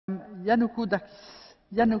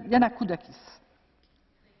Yannakoudakis.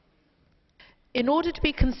 In order to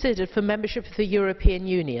be considered for membership of the European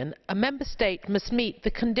Union, a member state must meet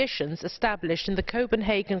the conditions established in the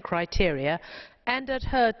Copenhagen criteria and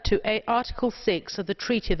adhere to Article 6 of the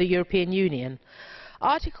Treaty of the European Union.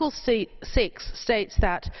 Article 6 states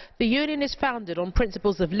that the Union is founded on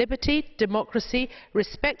principles of liberty, democracy,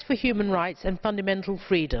 respect for human rights and fundamental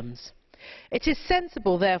freedoms. It is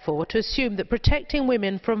sensible, therefore, to assume that protecting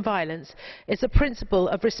women from violence is a principle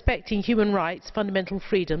of respecting human rights, fundamental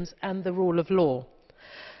freedoms and the rule of law.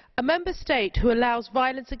 A member state who allows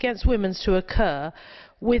violence against women to occur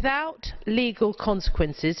without legal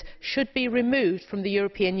consequences should be removed from the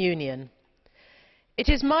European Union. It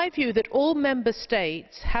is my view that all member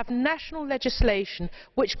states have national legislation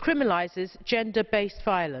which criminalises gender-based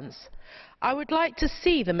violence. I would like to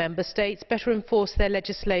see the member states better enforce their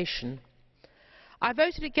legislation. I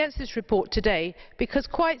voted against this report today because,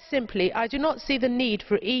 quite simply, I do not see the need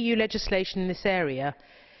for EU legislation in this area.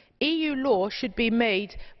 EU law should be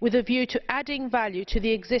made with a view to adding value to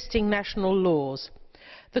the existing national laws.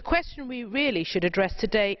 The question we really should address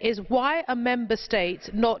today is why are member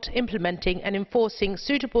states not implementing and enforcing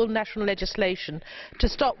suitable national legislation to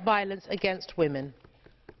stop violence against women?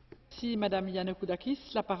 Merci, Madame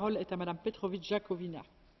Yannakoudakis. La parole est à Madame Petrović-Jakovina.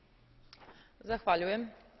 Zahvaljujem.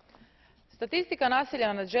 Statistika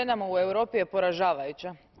nasilja nad ženama u Europi je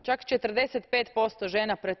poražavajuća. Čak 45%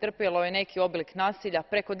 žena pretrpjelo je neki oblik nasilja,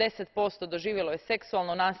 preko 10% doživjelo je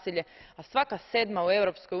seksualno nasilje, a svaka sedma u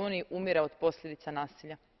Europskoj uniji umire od posljedica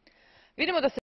nasilja. Vidimo da se